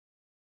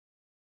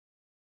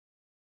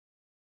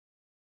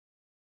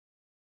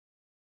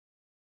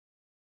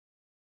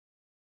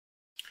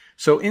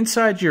So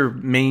inside your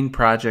main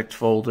project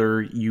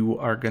folder, you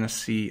are going to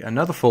see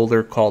another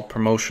folder called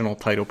Promotional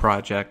Title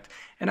Project.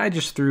 And I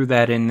just threw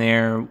that in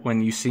there.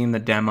 When you see in the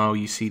demo,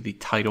 you see the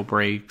title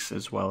breaks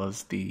as well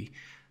as the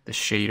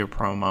shader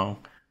promo.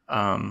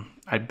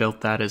 I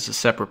built that as a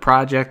separate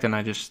project, and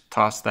I just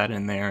tossed that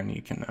in there, and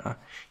you can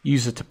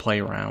use it to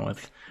play around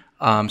with.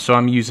 So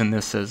I'm using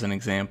this as an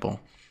example.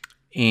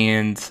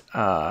 And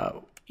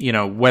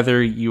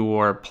whether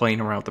you're playing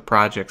around with the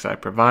projects I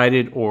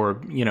provided or,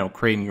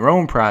 creating your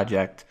own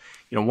project,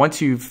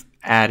 once you've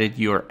added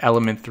your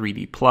Element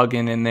 3D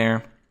plugin in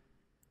there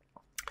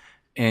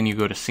and you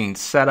go to Scene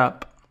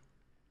Setup,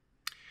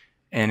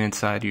 and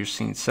inside your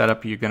Scene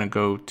Setup, you're going to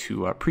go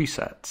to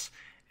Presets.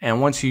 And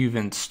once you've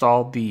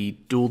installed the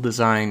Dual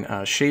Design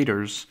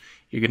shaders,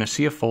 you're going to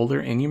see a folder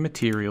in your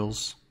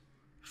materials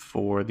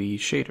for the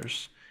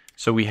shaders.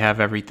 So we have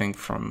everything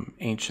from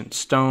Ancient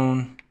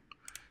Stone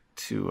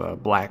to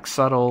Black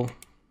Subtle,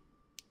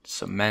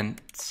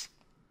 Cement,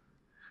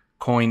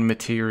 Coin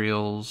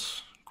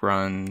Materials,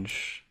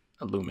 Grunge,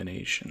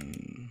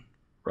 Illumination,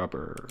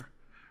 Rubber,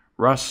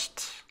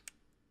 Rust,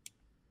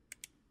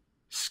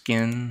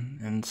 Skin,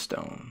 and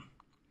Stone.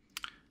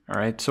 All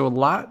right, so a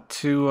lot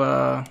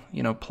to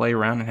play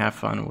around and have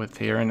fun with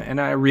here,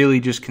 and I really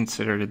just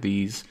considered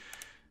these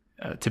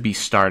to be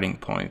starting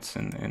points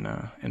in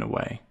a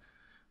way.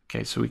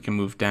 Okay, so we can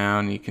move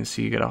down. You can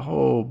see you get a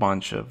whole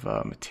bunch of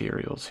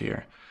materials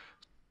here.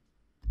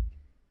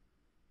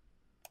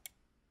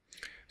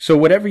 So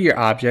whatever your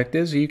object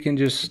is, you can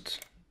just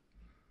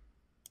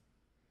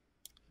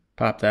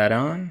pop that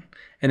on.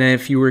 And then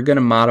if you were going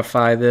to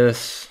modify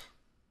this,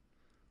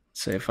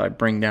 say if I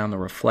bring down the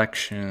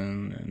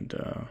reflection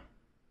and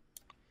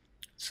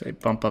say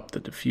bump up the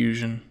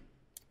diffusion,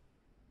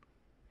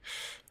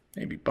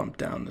 maybe bump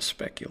down the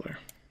specular.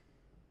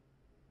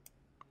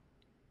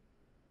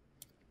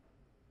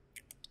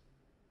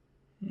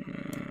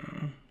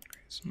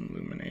 Some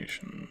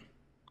illumination.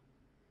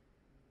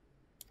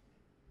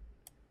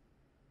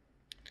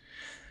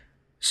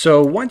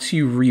 So once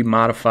you've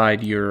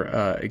remodified your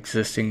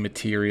existing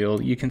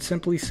material, you can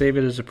simply save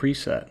it as a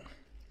preset.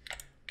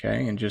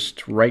 Okay, and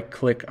just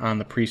right-click on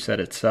the preset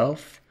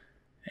itself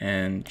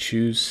and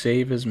choose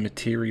Save as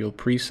Material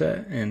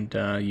Preset, and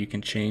you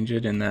can change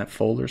it in that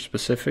folder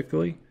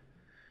specifically,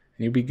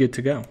 and you'll be good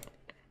to go.